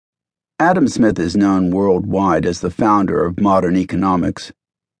Adam Smith is known worldwide as the founder of modern economics.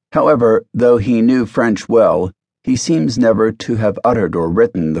 However, though he knew French well, he seems never to have uttered or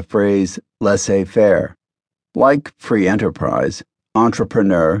written the phrase laissez-faire. Like free enterprise,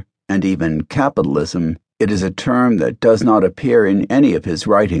 entrepreneur, and even capitalism, it is a term that does not appear in any of his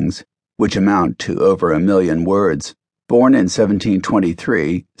writings, which amount to over 1 million words. Born in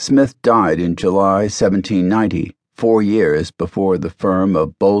 1723, Smith died in July 1790, 4 years before the firm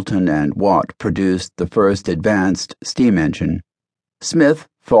of Boulton and Watt produced the first advanced steam engine. Smith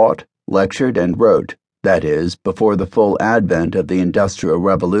thought, lectured, and wrote, that is, before the full advent of the Industrial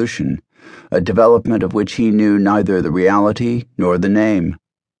Revolution, a development of which he knew neither the reality nor the name.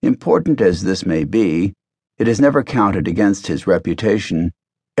 Important as this may be, it is never counted against his reputation.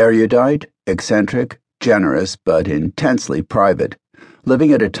 Erudite, eccentric, generous, but intensely private,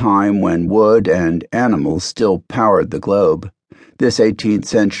 living at a time when wood and animals still powered the globe, this 18th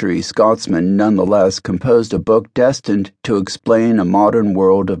century Scotsman nonetheless composed a book destined to explain a modern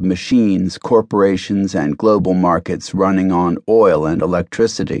world of machines, corporations, and global markets running on oil and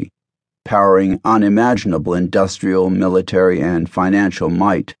electricity, powering unimaginable industrial, military, and financial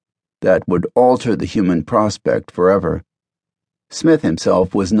might that would alter the human prospect forever. Smith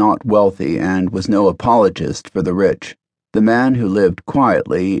himself was not wealthy and was no apologist for the rich. The man who lived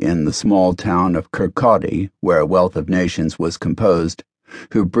quietly in the small town of Kirkcaldy, where Wealth of Nations was composed,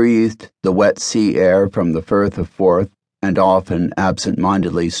 who breathed the wet sea air from the Firth of Forth and often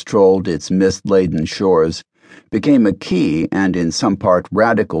absent-mindedly strolled its mist-laden shores, became a key and in some part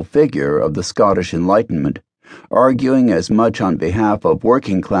radical figure of the Scottish Enlightenment, arguing as much on behalf of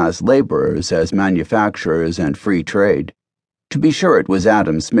working-class laborers as manufacturers and free trade. To be sure, it was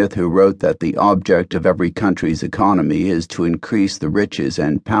Adam Smith who wrote that the object of every country's economy is to increase the riches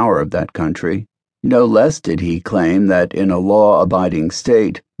and power of that country. No less did he claim that in a law-abiding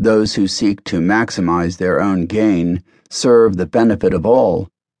state, those who seek to maximize their own gain serve the benefit of all,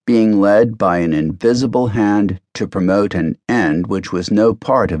 being led by an invisible hand to promote an end which was no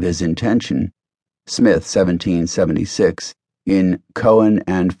part of his intention. Smith, 1776, in Cohen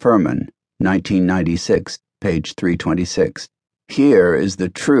and Furman, 1996, page 326. Here is the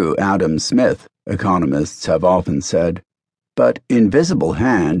true Adam Smith, economists have often said. But invisible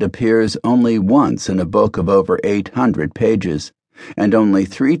hand appears only once in a book of over 800 pages, and only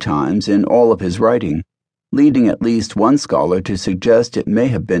 3 times in all of his writing, leading at least one scholar to suggest it may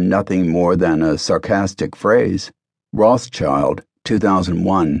have been nothing more than a sarcastic phrase. Rothschild,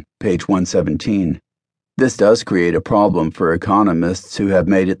 2001, page 117. This does create a problem for economists who have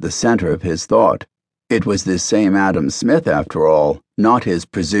made it the center of his thought. It was this same Adam Smith, after all, not his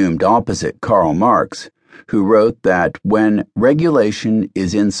presumed opposite Karl Marx, who wrote that when regulation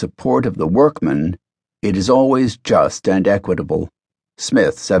is in support of the workman, it is always just and equitable.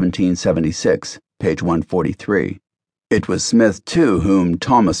 Smith, 1776, page 143. It was Smith, too, whom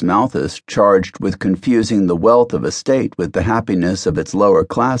Thomas Malthus charged with confusing the wealth of a state with the happiness of its lower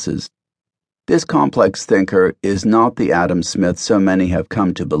classes. This complex thinker is not the Adam Smith so many have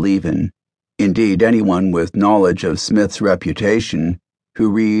come to believe in. Indeed, anyone with knowledge of Smith's reputation, who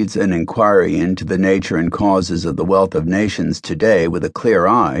reads an inquiry into the nature and causes of the wealth of nations today with a clear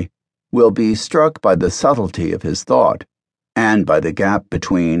eye, will be struck by the subtlety of his thought, and by the gap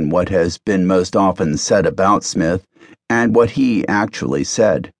between what has been most often said about Smith and what he actually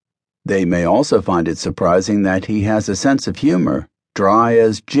said. They may also find it surprising that he has a sense of humor, dry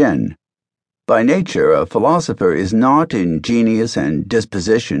as gin. By nature, a philosopher is not in genius and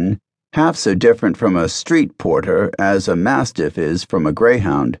disposition half so different from a street porter as a mastiff is from a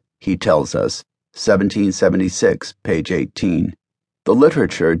greyhound, he tells us, 1776, page 18. The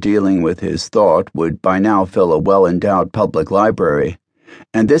literature dealing with his thought would by now fill a well-endowed public library,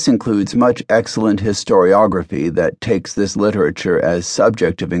 and this includes much excellent historiography that takes this literature as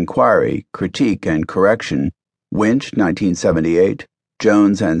subject of inquiry, critique, and correction. Winch, 1978,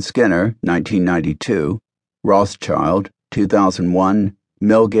 Jones and Skinner, 1992, Rothschild, 2001,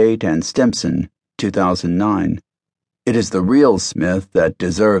 Milgate and Stimson, 2009. It is the real Smith that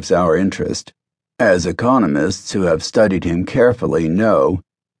deserves our interest. As economists who have studied him carefully know,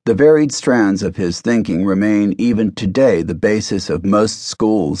 the varied strands of his thinking remain even today the basis of most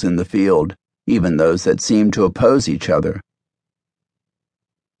schools in the field, even those that seem to oppose each other.